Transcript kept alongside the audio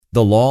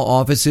The Law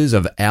Offices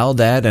of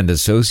Aldad and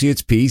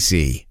Associates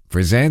PC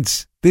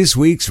presents this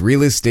week's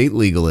real estate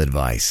legal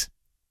advice.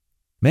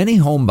 Many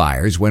home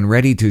buyers, when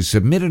ready to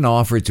submit an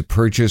offer to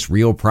purchase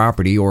real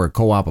property or a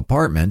co-op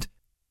apartment,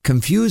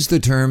 confuse the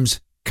terms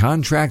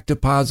contract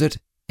deposit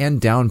and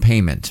down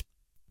payment.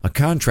 A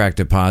contract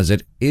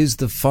deposit is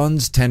the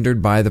funds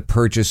tendered by the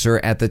purchaser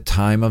at the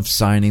time of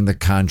signing the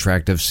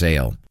contract of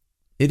sale.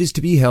 It is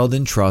to be held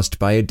in trust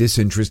by a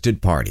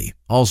disinterested party,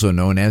 also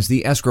known as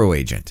the escrow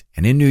agent,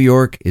 and in New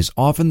York is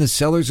often the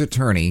seller's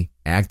attorney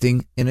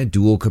acting in a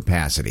dual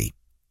capacity.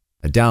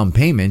 A down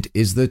payment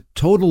is the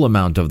total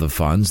amount of the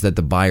funds that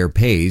the buyer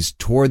pays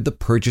toward the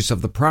purchase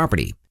of the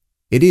property.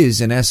 It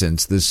is, in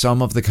essence, the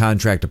sum of the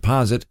contract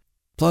deposit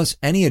plus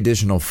any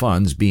additional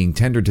funds being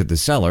tendered to the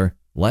seller,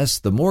 less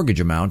the mortgage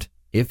amount,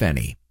 if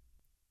any.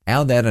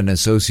 Aldad &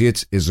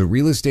 Associates is a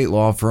real estate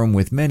law firm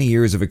with many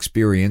years of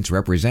experience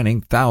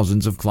representing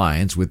thousands of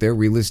clients with their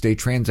real estate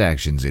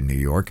transactions in New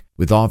York,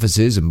 with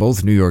offices in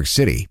both New York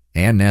City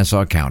and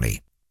Nassau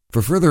County.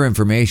 For further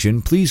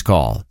information, please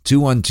call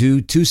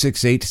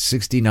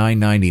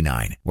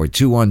 212-268-6999 or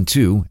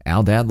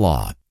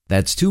 212-ALDAD-LAW.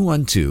 That's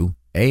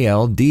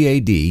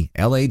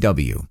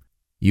 212-ALDAD-LAW.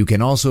 You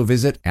can also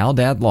visit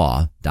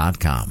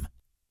aldadlaw.com.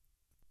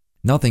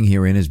 Nothing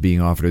herein is being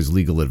offered as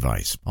legal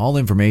advice. All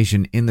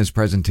information in this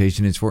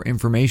presentation is for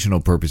informational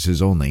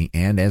purposes only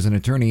and as an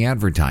attorney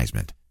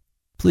advertisement.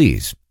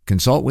 Please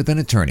consult with an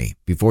attorney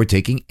before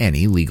taking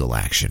any legal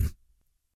action.